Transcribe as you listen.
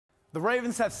The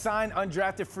Ravens have signed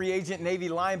undrafted free agent Navy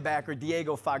linebacker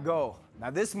Diego Fagot. Now,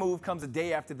 this move comes a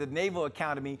day after the Naval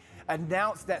Academy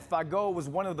announced that Fagot was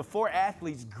one of the 4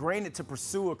 athletes granted to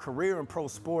pursue a career in pro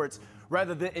sports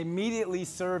rather than immediately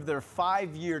serve their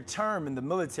 5-year term in the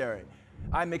military.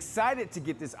 I'm excited to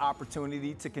get this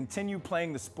opportunity to continue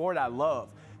playing the sport I love.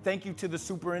 Thank you to the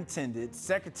Superintendent,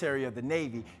 Secretary of the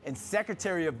Navy, and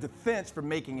Secretary of Defense for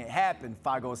making it happen,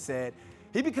 Fagot said.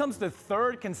 He becomes the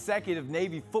 3rd consecutive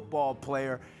Navy football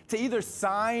player to either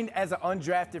sign as an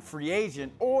undrafted free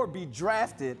agent or be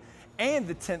drafted, and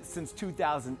the 10th since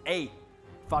 2008.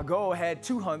 Fagot had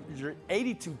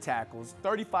 282 tackles,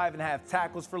 35.5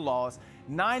 tackles for loss,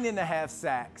 9.5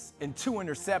 sacks, and 2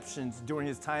 interceptions during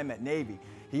his time at Navy.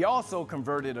 He also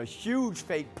converted a huge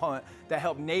fake punt that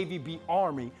helped Navy beat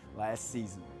Army last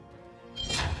season.